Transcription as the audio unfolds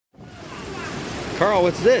Carl,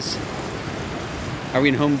 what's this? Are we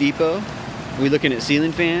in Home Depot? Are we looking at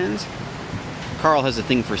ceiling fans? Carl has a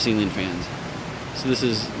thing for ceiling fans. So this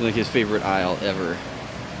is like his favorite aisle ever.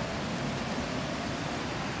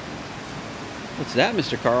 What's that,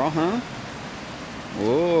 Mr. Carl, huh?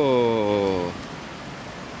 Whoa.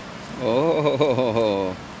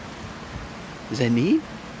 Oh. Is that neat?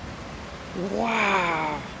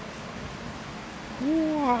 Wow.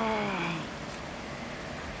 Wow.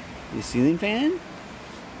 The ceiling fan?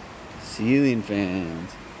 Ceiling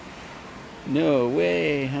fans. No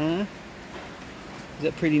way, huh? Is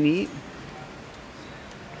that pretty neat?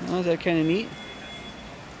 Oh, is that kind of neat?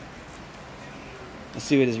 Let's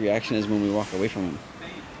see what his reaction is when we walk away from him.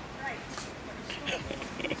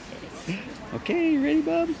 Okay, you ready,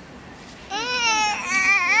 bub?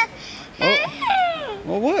 Oh.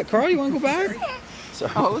 Well, what? Carl, you want to go back?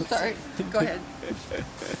 Sorry. Oh, sorry. Go ahead.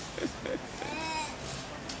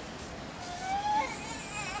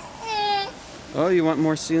 Oh, you want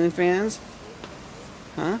more ceiling fans?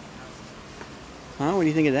 Huh? Huh? What do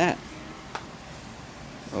you think of that?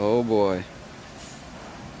 Oh boy.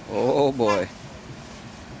 Oh boy.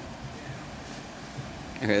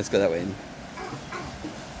 Okay, let's go that way.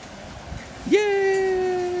 Yay!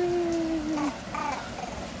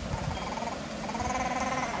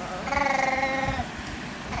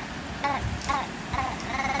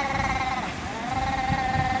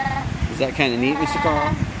 Is that kind of neat, Mr.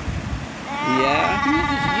 Carl? Yeah.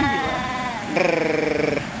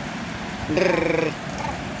 Brrr. Brrr.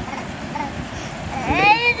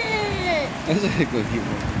 That's a good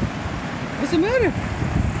keyboard. What's the matter?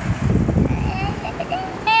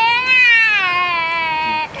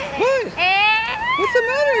 What? What's the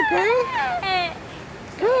matter, Karl?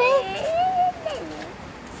 Karl?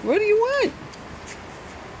 What do you want?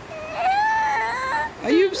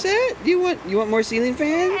 Are you upset? Do you want more ceiling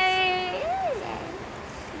fans? Yeah.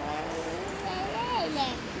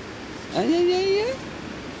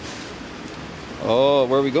 Oh,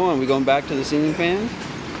 where are we going? We going back to the ceiling fan?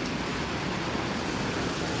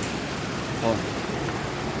 Oh.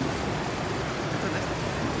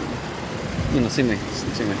 No, same way.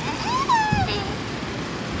 Same way.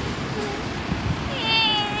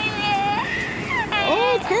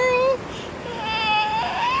 Oh, Karl!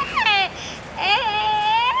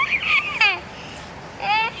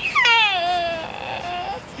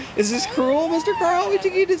 Is this cruel, Mr. Karl? We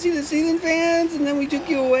took you to see the ceiling fans and then we took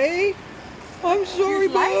you away? I'm sorry,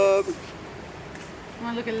 bub.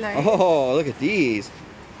 Want to look at the lights? Oh, look at these.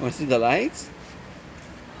 Want to see the lights?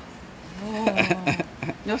 Oh.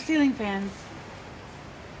 No ceiling fans.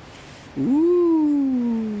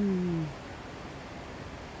 Ooh.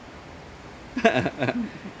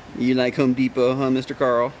 You like Home Depot, huh, Mr.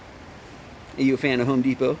 Karl? Are you a fan of Home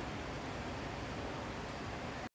Depot?